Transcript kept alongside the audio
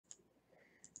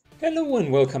Hello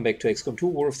and welcome back to XCOM2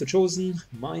 War of the Chosen.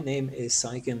 My name is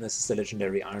Syken. This is the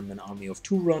Legendary Ironman Army of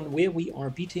 2 run, where we are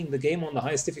beating the game on the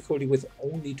highest difficulty with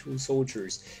only 2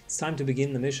 soldiers. It's time to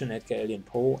begin the mission. Edgar, Alien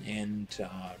Poe and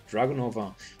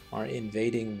Dragonova are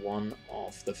invading one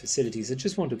of the facilities. I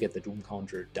just want to get the Doom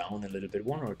counter down a little bit.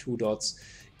 1 or 2 dots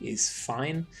is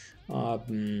fine.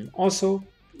 Also,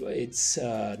 it's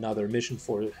another mission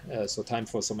so time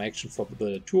for some action for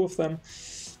the 2 of them.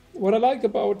 What I like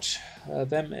about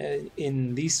them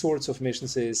in these sorts of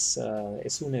missions is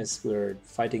as soon as we're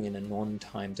fighting in a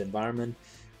non-timed environment,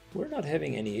 we're not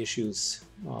having any issues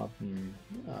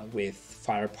with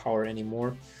firepower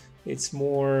anymore. It's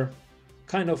more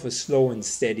kind of a slow and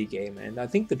steady game, and I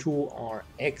think the 2 are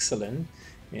excellent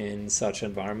in such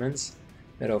environments.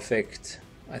 Matter of fact,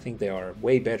 I think they are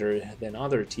way better than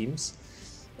other teams.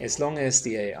 As long as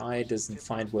the AI doesn't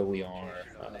find where we are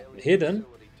hidden,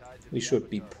 we should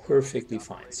be perfectly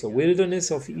fine. So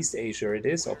Wilderness of East Asia it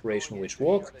is, Operation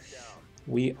Wotc.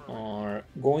 We are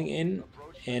going in,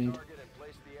 and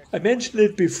I mentioned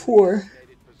it before,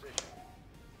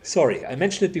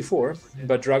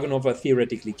 but Dragonova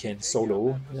theoretically can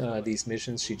solo these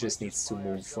missions. She just needs to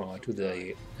move to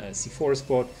the C4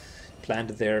 spot, plant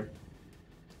it there,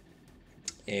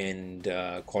 and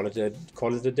call it a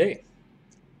day.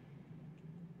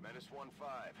 Menace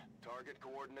 1-5. Target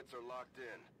coordinates are locked in.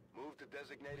 Move to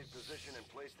designated position and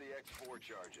place the X4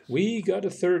 charges. We got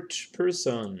a third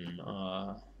person.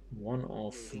 One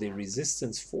of the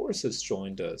resistance forces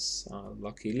joined us.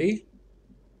 Luckily,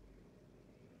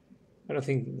 I don't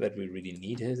think that we really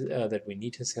need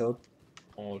his help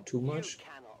all too much. You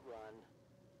cannot run.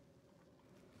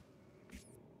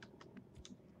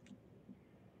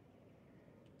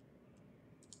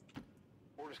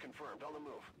 Orders confirmed. On the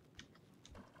move.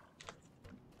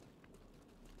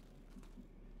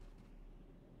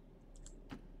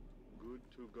 Good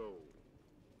to go.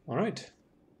 All right.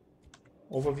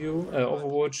 Overview,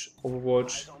 Overwatch.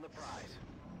 Eyes on the prize.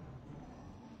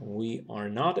 We are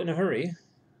not in a hurry.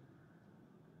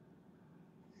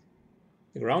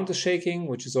 The ground is shaking,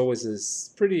 which is always a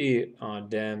pretty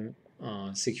damn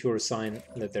secure sign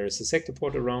that there is a sector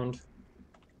port around.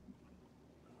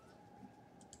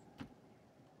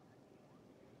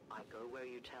 I go where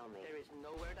you tell me. There is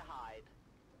nowhere to hide.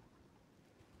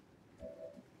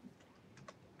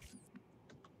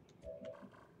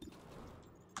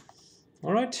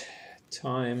 All right,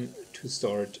 time to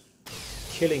start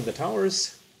killing the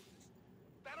towers.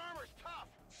 That armor's tough.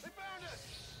 They found us.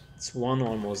 It's one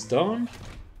almost done.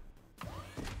 Come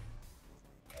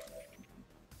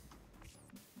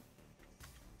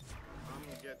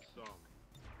get some.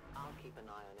 I'll keep an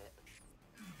eye on it.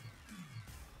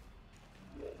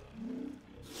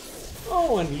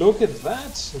 Oh, and look at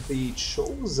that! The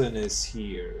Chosen is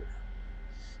here.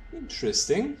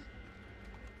 Interesting.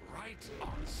 Right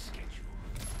on schedule.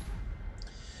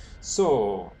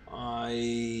 So,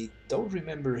 I don't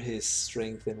remember his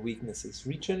strength and weaknesses.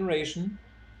 Regeneration.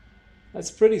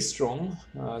 That's pretty strong,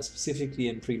 specifically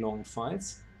in prolonged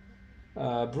fights.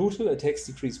 Brutal attacks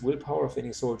decrease willpower of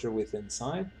any soldier within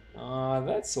sight.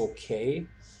 That's okay.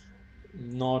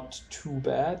 Not too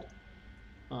bad.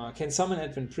 Can summon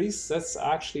Advent Priests. That's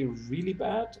actually really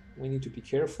bad. We need to be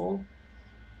careful.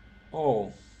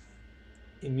 Oh.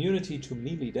 Immunity to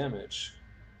melee damage.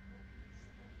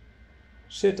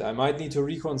 Shit, I might need to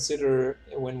reconsider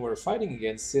when we're fighting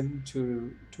against him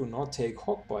to not take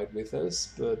Hawkbite with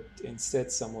us, but instead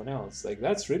someone else. Like,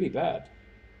 that's really bad.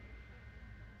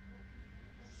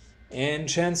 And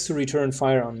chance to return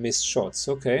fire on missed shots.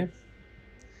 Okay.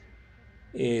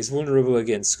 Is vulnerable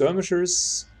against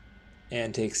skirmishers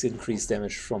and takes increased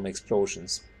damage from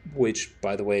explosions, which,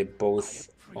 by the way, both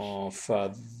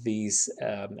of these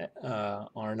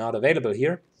are not available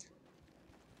here.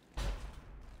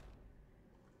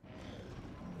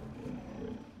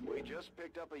 We just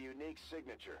picked up a unique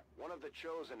signature. One of the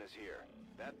Chosen is here.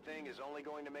 That thing is only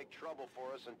going to make trouble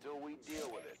for us until we deal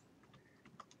with it.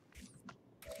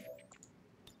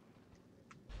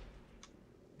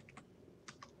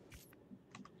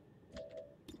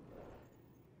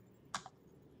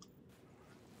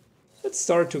 Let's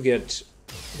start to get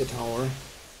the tower.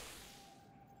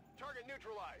 Target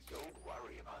neutralized. Don't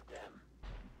worry about them.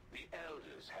 The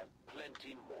elders have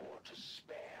plenty more to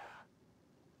spare.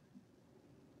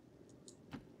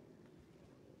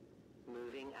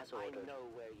 Moving as ordered. I know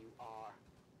where you are.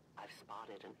 I've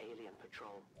spotted an alien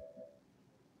patrol.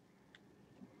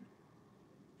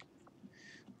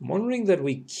 I'm wondering that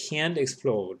we can't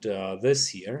explode this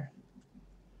here.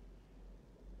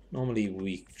 Normally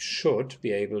we should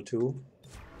be able to,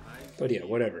 but yeah,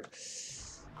 whatever.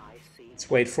 Let's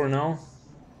wait for now.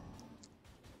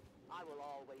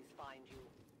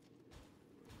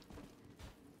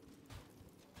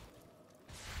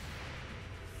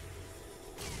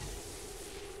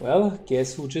 Well,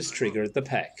 guess who just triggered the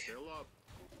pack?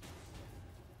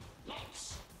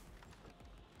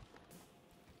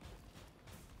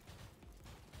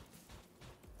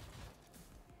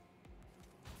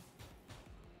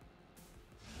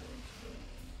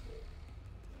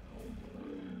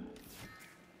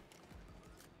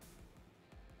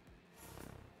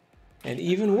 And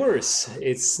even worse,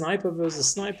 it's sniper versus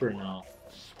sniper now.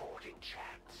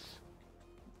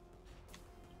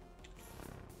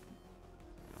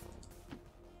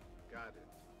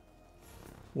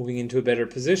 Moving into a better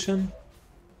position.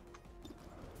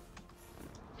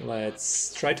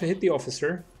 Let's try to hit the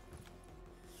officer.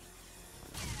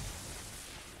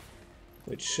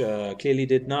 Which clearly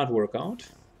did not work out.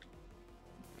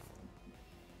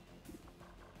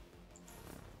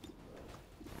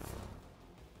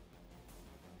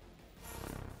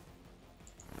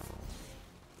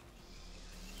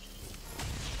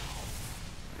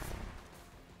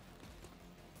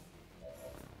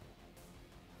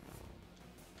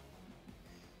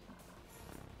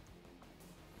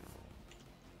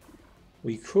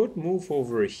 We could move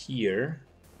over here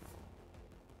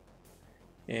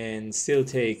and still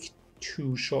take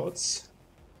 2 shots.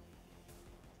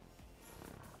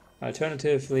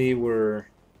 Alternatively, we're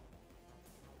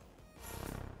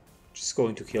just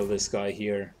going to kill this guy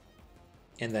here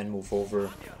and then move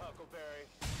over.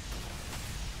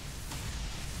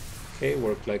 Okay,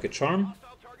 worked like a charm.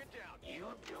 You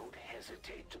don't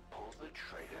hesitate to pull the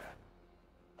trigger.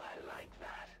 I like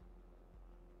that.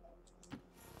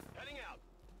 Heading out.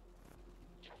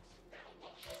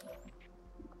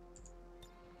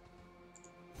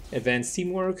 Advanced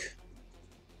teamwork.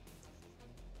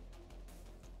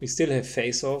 We still have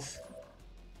face-off.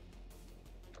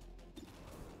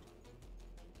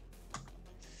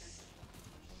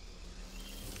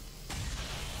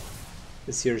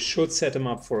 This here should set him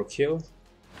up for a kill.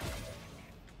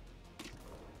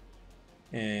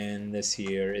 And this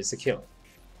here is a kill.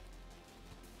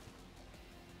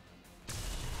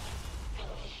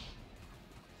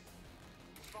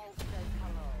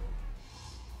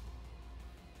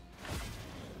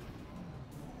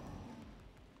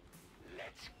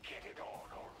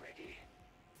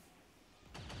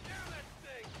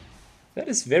 That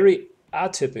is very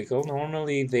atypical.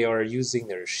 Normally they are using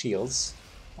their shields.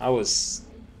 I was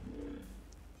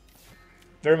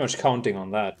very much counting on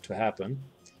that to happen.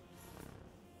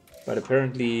 But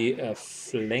apparently a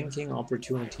flanking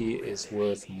opportunity is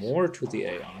worth more to the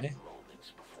AI.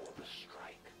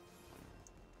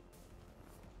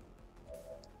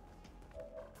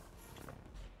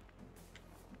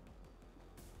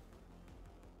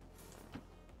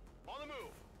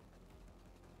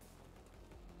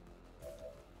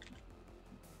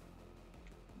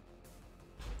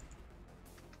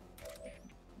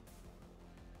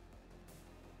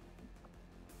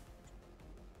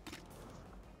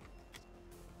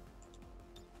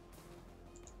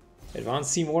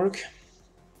 Advanced teamwork.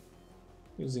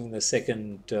 Using the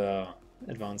second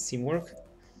advanced teamwork.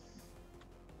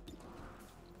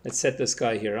 Let's set this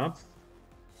guy here up.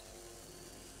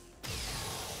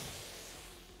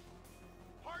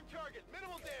 Hard target,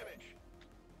 minimal damage.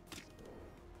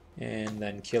 And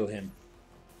then kill him.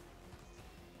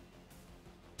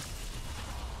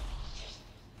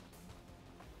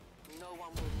 No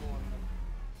one will mourn them.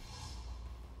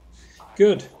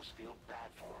 Good. Feel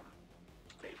bad for them.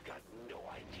 They've got no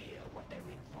idea what they're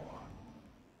in for.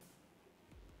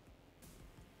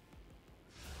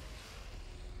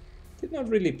 Did not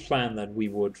really plan that we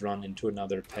would run into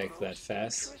another pack that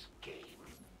fast.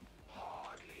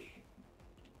 Hardly.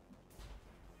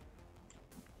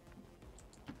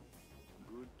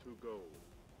 Good to go.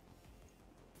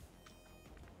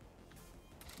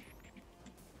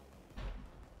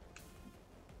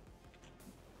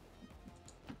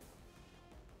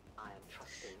 I am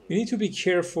trusting you. You need to be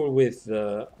careful with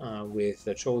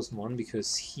the chosen one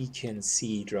because he can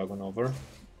see Dragonova.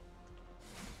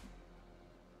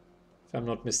 If I'm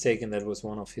not mistaken, that was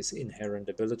one of his inherent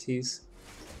abilities.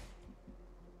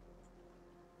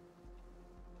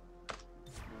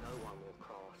 No one will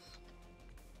cross.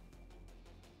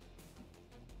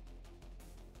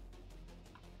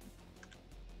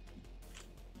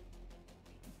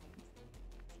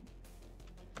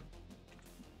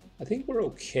 I think we're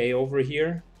okay over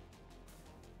here.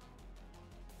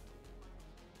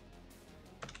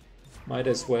 Might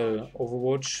as well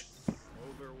Overwatch.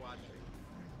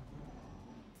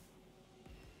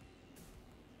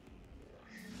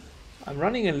 I'm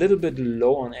running a little bit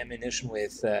low on ammunition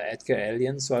with Edgar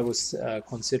Alien, so I was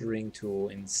considering to,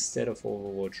 instead of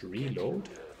Overwatch, reload.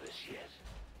 Nervous yet?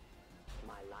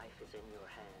 My life is in your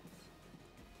hands.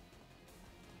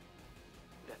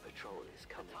 That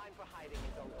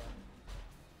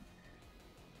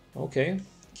Okay,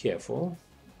 careful.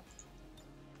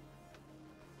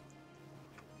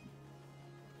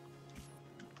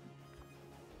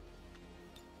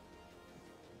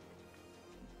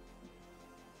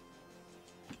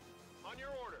 On your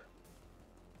order.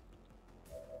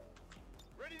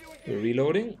 Ready to engage. We're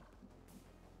reloading.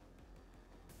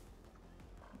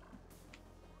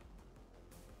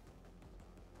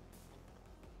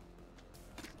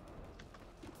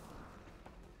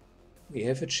 We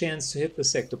have a chance to hit the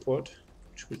sector port,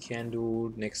 which we can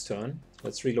do next turn.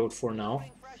 Let's reload for now,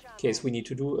 in case we need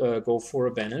to do go for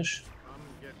a banish. Come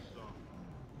get some.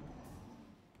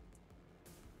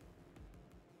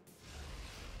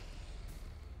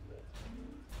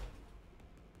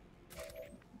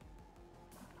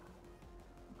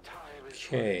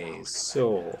 Okay,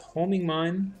 so homing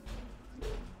mine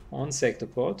on sector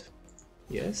port.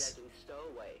 Yes.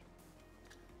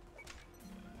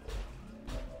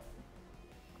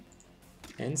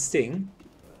 And sting.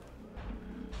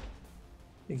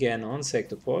 Again on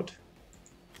sector port.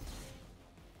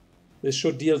 This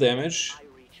should deal damage.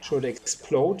 Should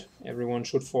explode. Everyone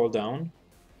should fall down.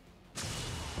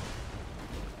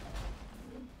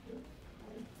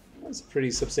 That's a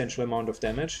pretty substantial amount of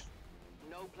damage.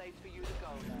 No place for you to go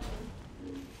now.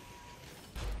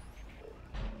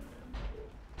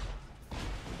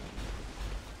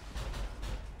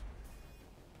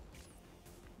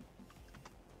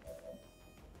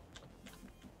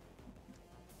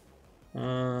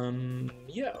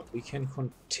 Yeah, we can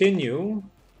continue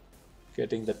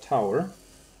getting the tower.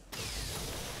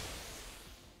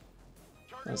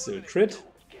 That's a crit,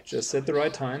 just at the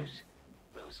right time.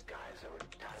 Those guys are a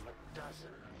dime a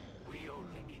dozen. We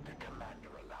only need the commander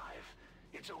alive.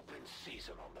 It's open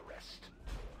season on the rest.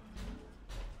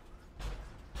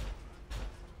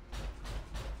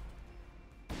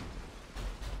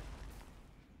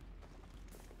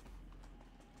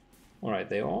 Alright,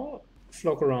 they all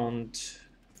flock around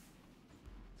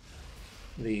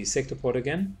the sector port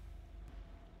again.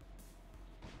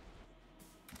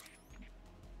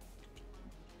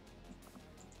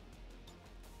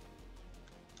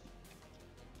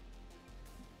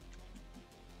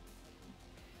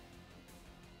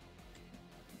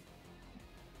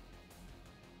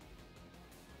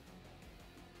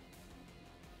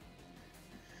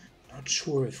 Not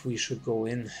sure if we should go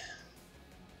in.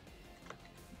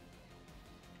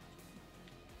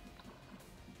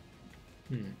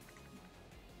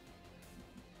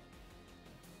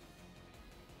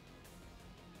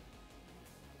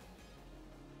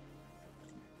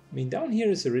 I mean, down here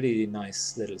is a really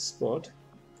nice little spot.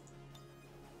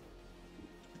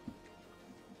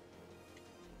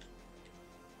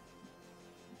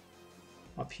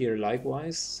 Up here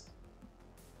likewise.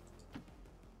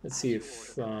 Let's see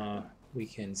if we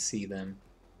can see them.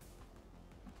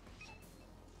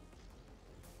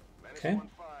 Okay. -15.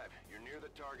 You're near the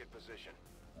target position.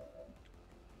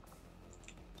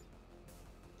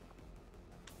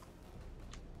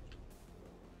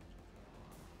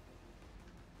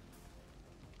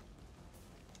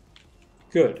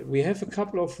 Good. We have a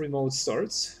couple of remote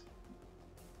starts.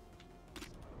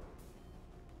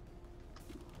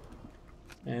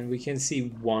 And we can see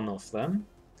one of them.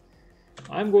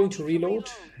 I'm going to reload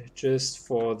just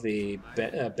for the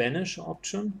banish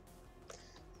option.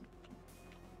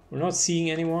 We're not seeing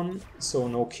anyone, so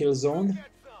no kill zone.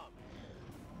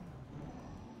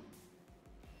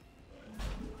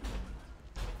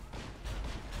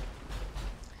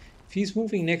 If he's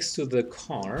moving next to the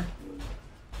car,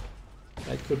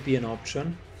 that could be an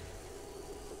option.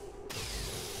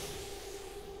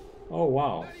 Oh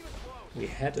wow, we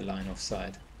had a line of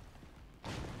sight.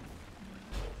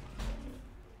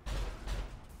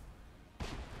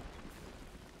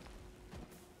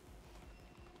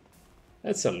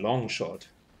 That's a long shot.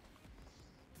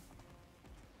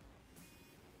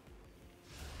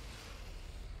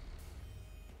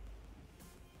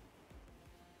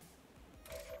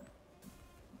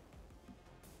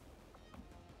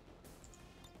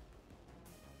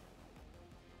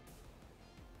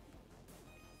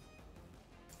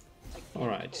 All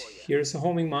right, here's a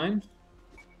homing mine.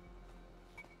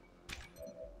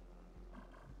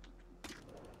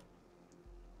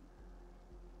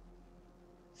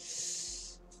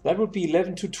 That would be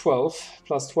 11 to 12,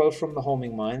 plus 12 from the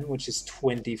homing mine, which is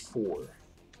 24.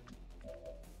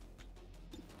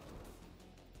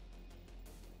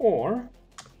 Or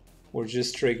we're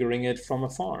just triggering it from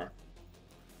afar.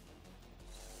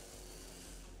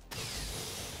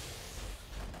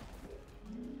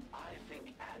 I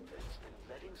think Advent's been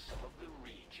letting some of the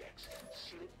rejects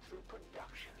slip through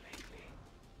production lately.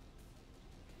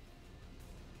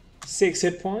 6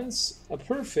 hit points, a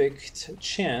perfect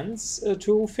chance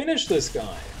to finish this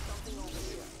guy.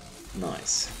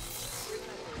 Nice.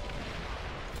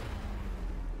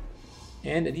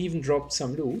 And it even dropped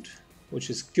some loot,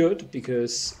 which is good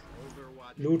because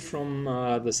loot from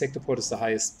the sector port is the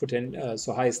highest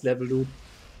highest level loot.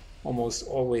 Almost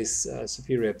always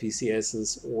superior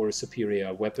PCSs or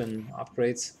superior weapon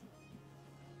upgrades.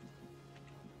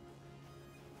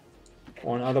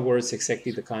 Or in other words,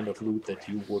 exactly the kind of loot that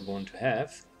you would want to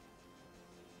have.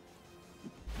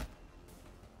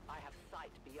 I have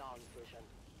sight beyond vision.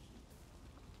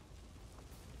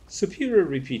 Superior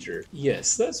repeater.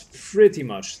 Yes, that's pretty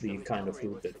much the kind of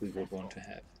loot that we would want to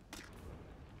have.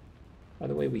 By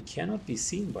the way, we cannot be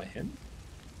seen by him.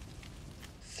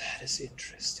 That is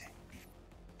interesting.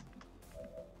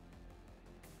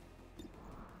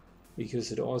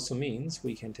 Because it also means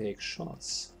we can take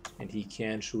shots and he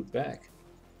can shoot back.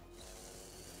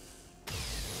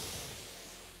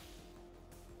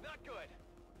 Not good.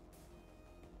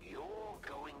 You're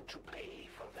going to pay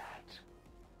for that.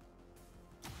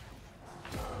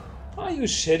 Are you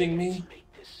shitting me?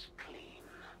 Make this clean.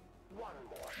 One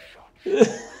more shot.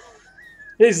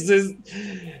 Is this...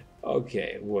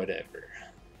 Okay, whatever.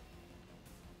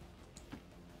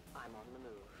 I'm on the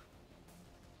move.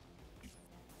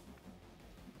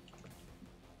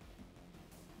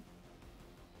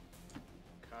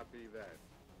 Copy that.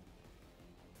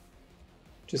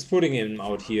 Just putting him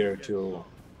out here to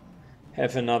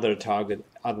have another target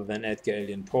other than Edgar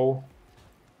Allan Poe.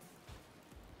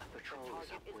 Patrol is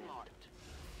modded.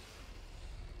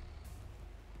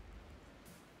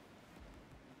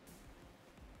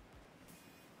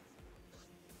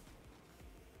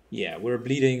 Yeah, we're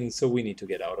bleeding, so we need to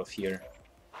get out of here.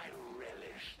 I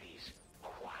relish these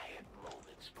quiet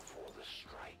moments before the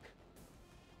strike.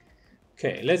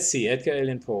 Okay, let's see. Edgar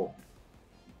Allan Poe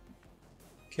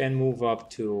can move up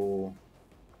to...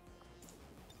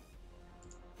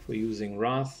 For using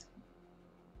Wrath,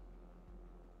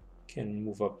 can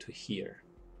move up to here.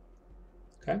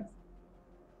 Okay.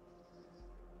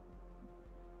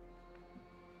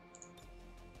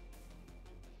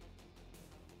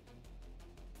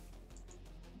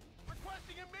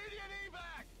 Requesting immediate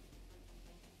evac.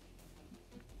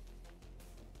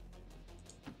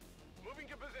 Moving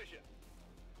to position.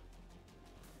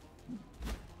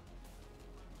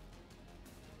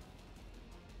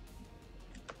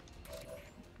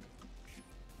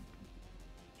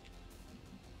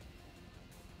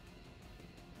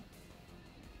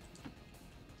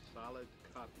 Solid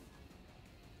copy.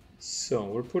 So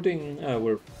we're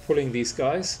pulling these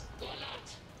guys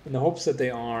in the hopes that they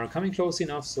are coming close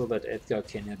enough so that Edgar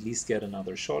can at least get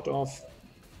another shot off.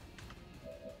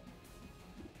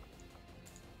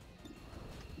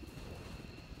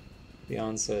 The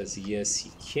answer is yes,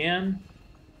 he can.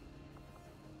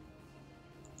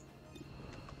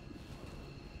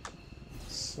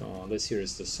 So this here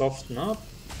is the soften up.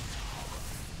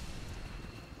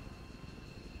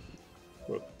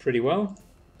 Worked pretty well.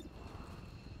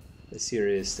 This here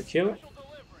is the kill.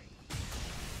 Delivery.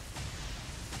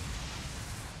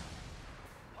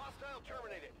 Hostile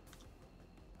terminated.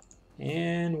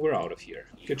 And we're out of here.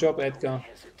 Good job, Edgar.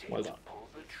 Well done. Pull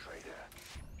the trigger.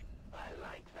 I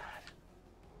like that.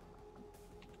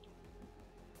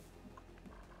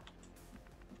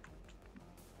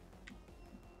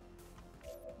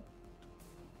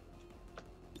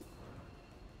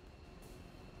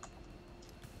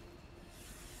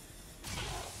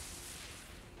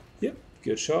 Yep,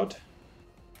 good shot.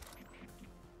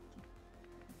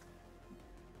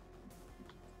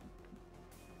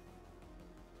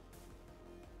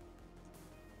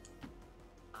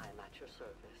 I'm at your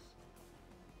service.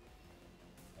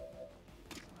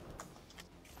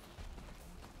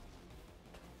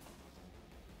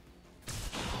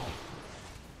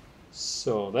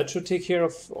 So that should take care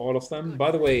of all of them.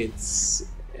 By the way, it's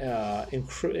I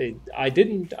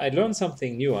learned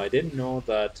something new. I didn't know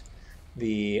that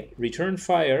the return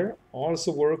fire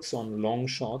also works on long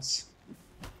shots.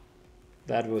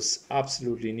 That was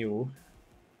absolutely new.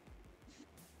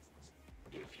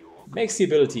 If you're Makes the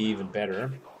ability even better.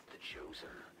 killing off the chosen,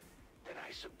 then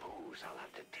I suppose I'll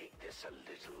have to take this a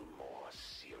little more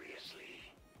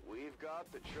seriously. We've got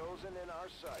the chosen in our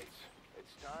sights.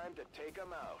 It's time to take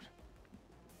them out.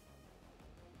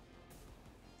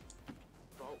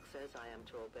 Volk says I am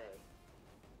to obey.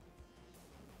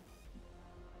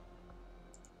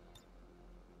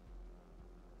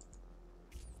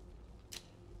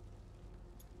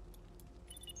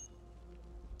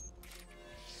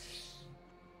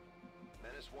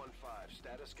 Menace 1-5,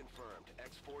 status confirmed.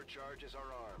 X4 charges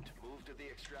are armed. Move to the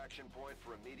extraction point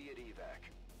for immediate evac.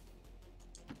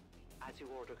 As you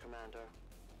order, Commander.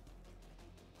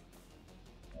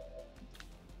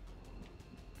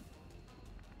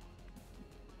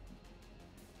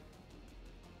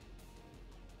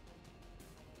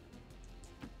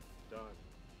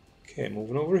 Okay,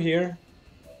 moving over here.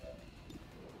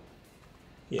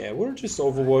 Yeah, we're just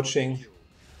overwatching.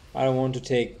 I don't want to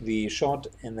take the shot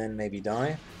and then maybe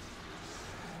die.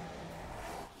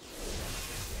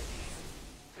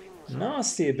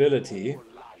 Nasty ability.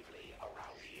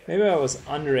 Maybe I was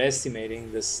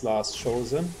underestimating this last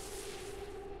chosen.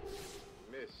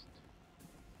 Missed.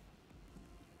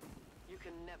 You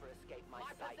can never escape my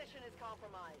sight. My position is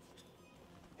compromised.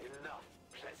 Enough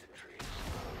pleasantries.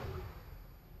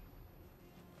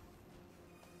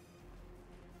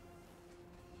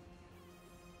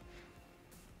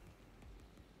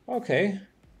 Okay.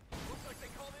 Looks like they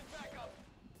called in backup.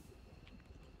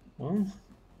 Well,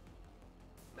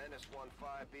 Menace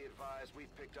 1-5, be advised,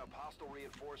 we've picked up hostile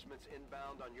reinforcements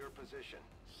inbound on your position.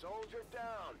 Soldier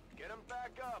down. Get them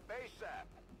back up, ASAP.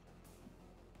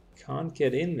 can't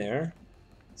get in there,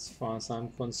 as far as I'm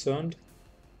concerned.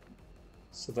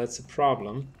 So that's a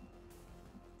problem.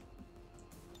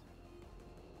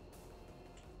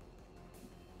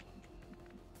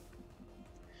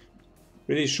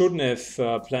 Really shouldn't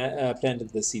have planted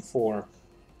the C4.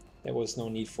 There was no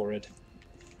need for it.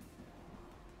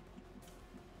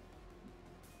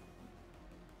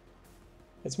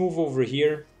 Let's move over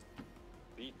here.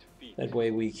 That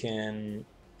way we can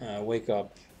wake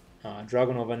up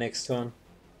Dragonova next turn.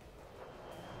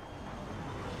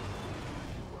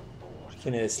 We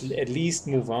can at least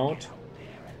move out.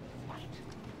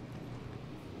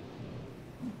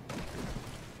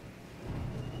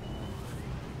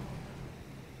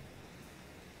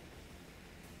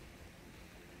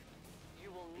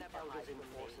 You will never hide when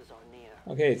forces are near.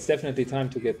 Okay, it's definitely time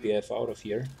to get the F out of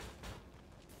here.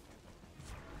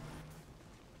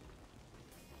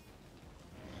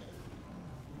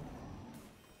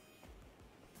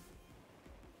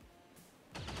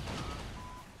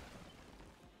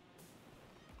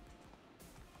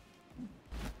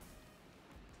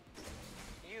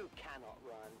 You cannot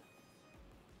run.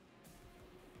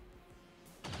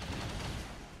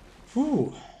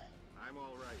 Whew. I'm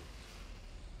all right.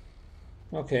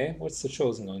 Okay, what's the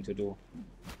Chosen going to do?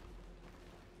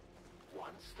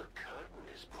 Once the curtain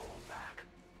is pulled back,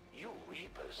 you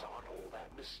Reapers aren't all that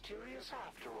mysterious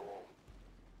after all.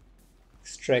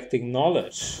 Extracting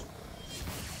knowledge.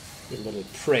 You little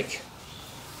prick.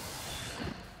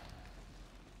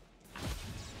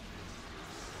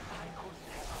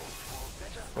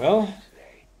 Well,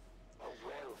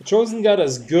 the Chosen got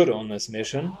us good on this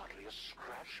mission. Hardly a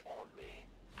scratch on me.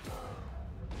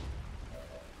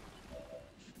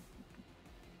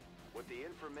 With the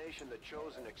information the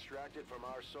Chosen extracted from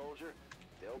our soldier,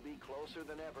 they'll be closer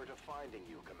than ever to finding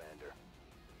you, Commander.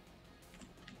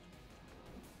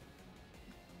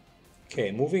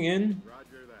 Okay, moving in.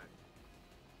 Roger that.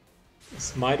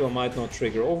 This might or might not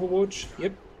trigger Overwatch.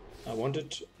 Yep, I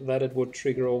wanted that it would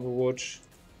trigger Overwatch.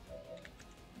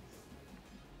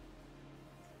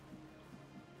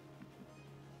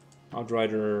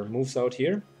 Outrider moves out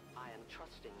here. I am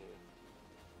trusting you.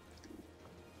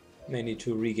 May need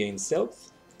to regain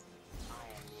stealth. I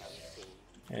am the unseen.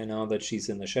 And now that she's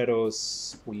in the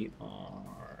shadows, we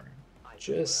are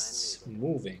just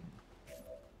moving.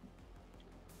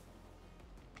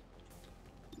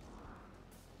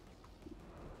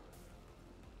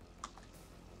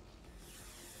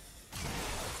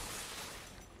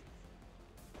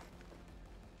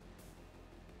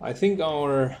 I think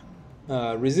our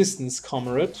resistance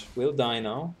comrade will die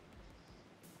now.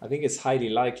 I think it's highly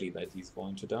likely that he's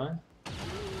going to die.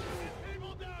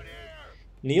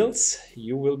 Niels,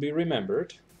 you will be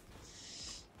remembered.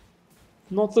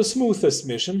 Not the smoothest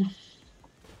mission.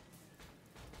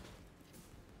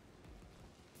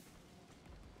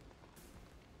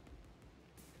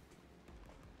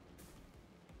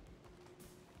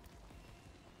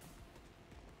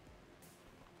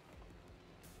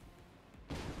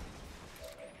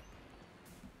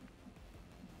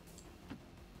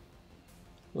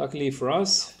 Luckily for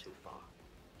us,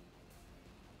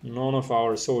 none of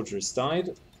our soldiers died.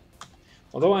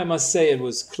 Although I must say it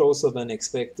was closer than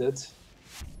expected. Menace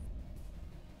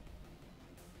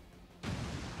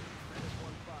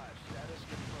 1-5, status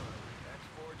confirmed.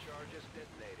 X4 charges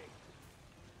detonating.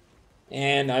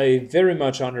 And I very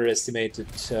much underestimated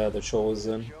the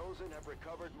Chosen. Chosen have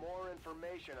recovered more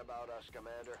information about us,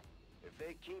 Commander. If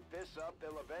they keep this up,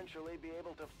 they'll eventually be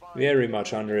able to find... Very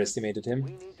much underestimated him.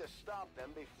 We need to stop them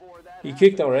before that He happens.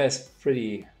 kicked our ass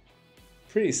pretty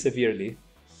severely.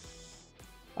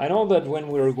 I know that when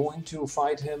we were going to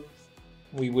fight him,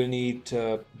 we will need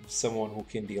someone who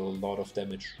can deal a lot of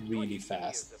damage really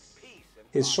fast.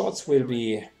 His shots will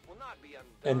be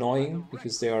annoying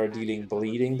because they are dealing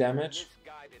bleeding damage,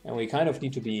 and we kind of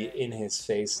need to be in his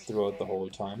face throughout the whole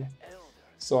time.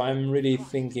 So I'm really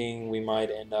thinking we might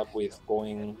end up with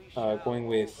going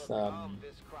with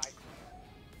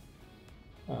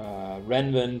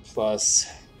Renvin plus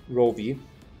Roby.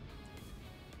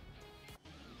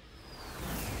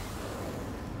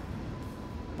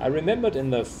 I remembered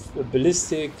in the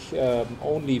ballistic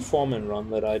only foreman run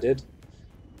that I did,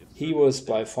 he was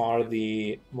by far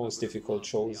the most difficult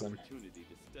chosen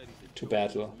to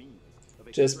battle,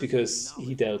 just because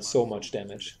he dealt so much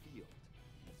damage.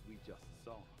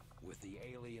 With the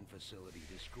alien facility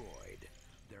destroyed,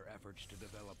 their efforts to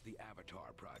develop the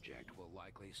Avatar project will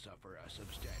likely suffer a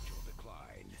substantial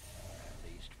decline,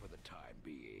 at least for the time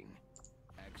being.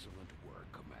 Excellent work,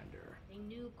 Commander. A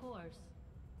new course.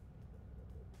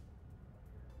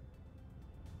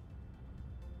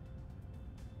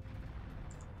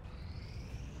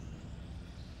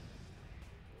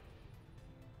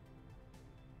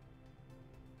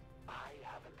 I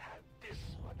haven't had this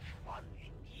much fun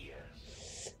in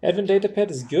years. Advent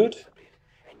datapad is good.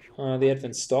 The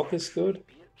Advent stock is good.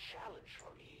 Be a challenge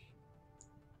for me.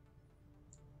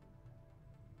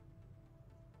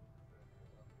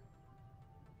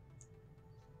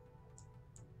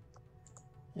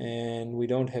 And we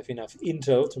don't have enough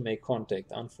intel to make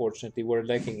contact. Unfortunately, we're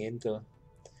lacking intel.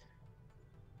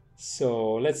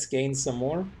 So let's gain some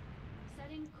more.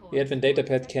 The Advent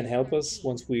datapad can help us.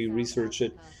 Once we research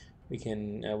it, we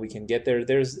can get there.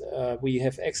 We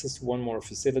have access to one more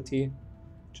facility,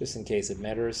 just in case it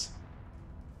matters.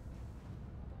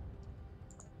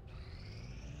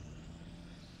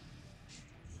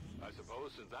 I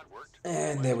suppose since that worked.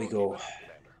 And there we go.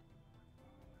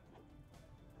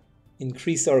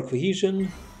 Increase our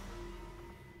cohesion.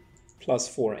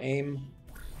 +4 aim.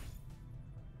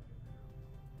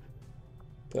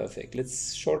 Perfect.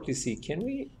 Let's shortly see. Can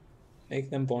we make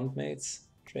them bondmates?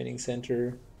 Training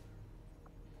center.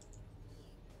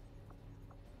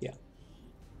 Yeah.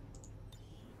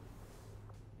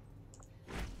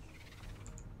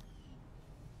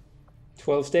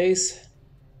 "12 days,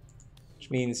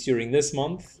 which means during this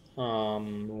month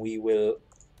we will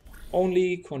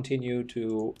only continue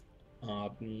to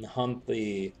hunt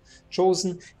the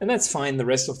chosen, and that's fine. The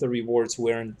rest of the rewards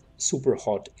weren't super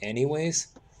hot anyways.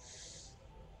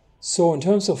 So in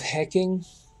terms of hacking,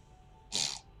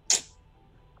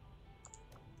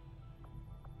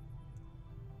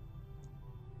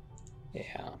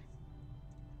 yeah,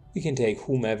 we can take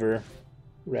whomever.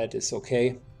 Red is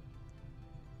okay.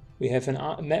 We have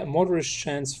a moderate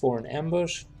chance for an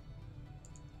ambush.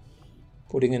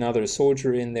 Putting another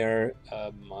soldier in there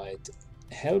might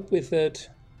help with it.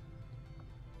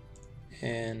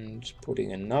 And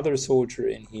putting another soldier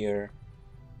in here.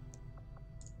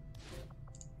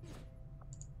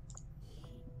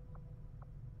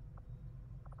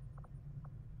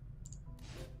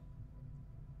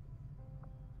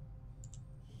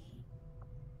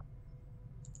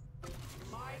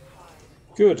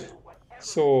 Good.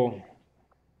 So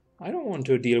I don't want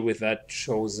to deal with that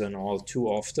chosen all too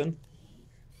often.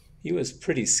 He was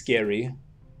pretty scary.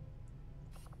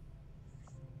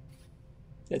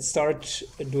 Let's start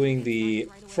doing the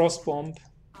frost bomb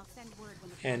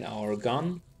and our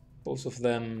gun. Both of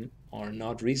them are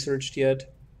not researched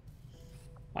yet.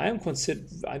 I'm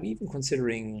even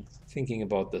considering thinking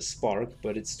about the spark,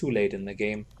 but it's too late in the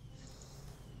game.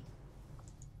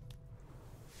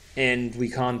 And we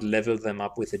can't level them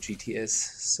up with a GTS,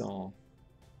 so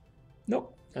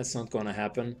nope, that's not gonna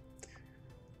happen.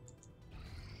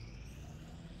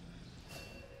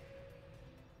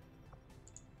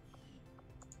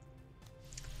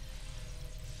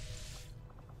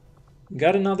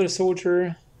 Got another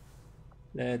soldier.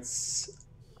 Let's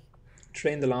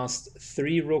train the last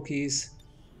 3 rookies.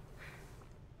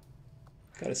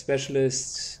 Got a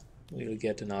specialist. We'll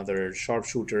get another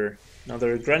sharpshooter,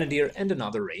 another grenadier, and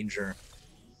another ranger.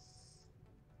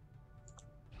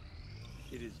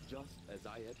 It is just as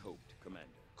I had hoped, Commander.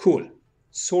 Cool.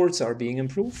 Swords are being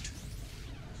improved.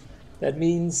 That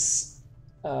means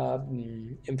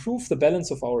improve the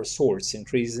balance of our swords,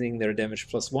 increasing their damage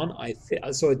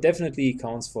 +1. So it definitely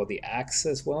counts for the axe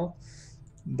as well,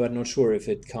 but not sure if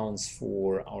it counts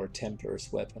for our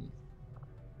Templar's weapon.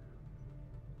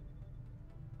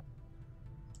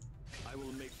 I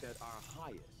will make that our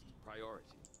highest priority.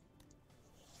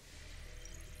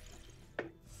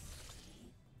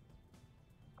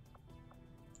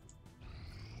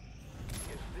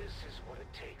 If this is what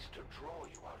it takes to draw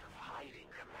you out of hiding,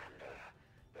 Commander,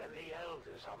 then the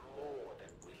Elders are more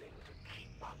than willing to keep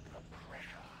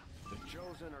The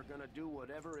Chosen are gonna do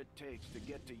whatever it takes to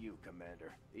get to you,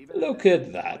 Commander. Even Look if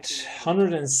at that.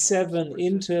 107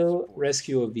 intel,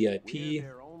 rescue a VIP,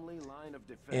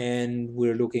 and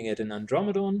we're looking at an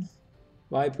Andromedon,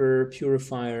 Viper,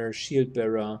 Purifier, Shield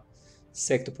Bearer,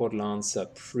 Sectopod Lancer,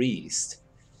 Priest.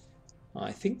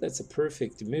 I think that's a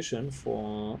perfect mission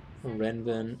for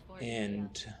Renvin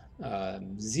and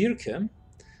Syken.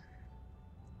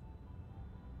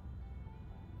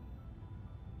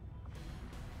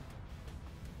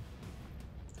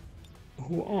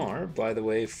 Who are, by the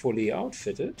way, fully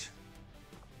outfitted.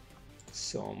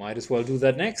 So might as well do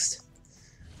that next.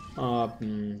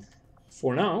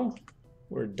 For now,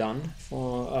 we're done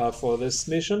for this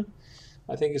mission.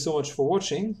 I thank you so much for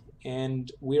watching,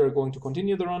 and we are going to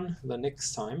continue the run the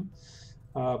next time.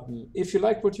 If you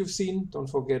like what you've seen, don't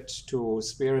forget to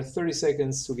spare 30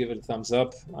 seconds to give it a thumbs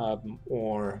up,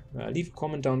 or leave a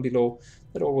comment down below.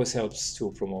 That always helps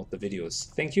to promote the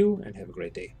videos. Thank you and have a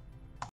great day.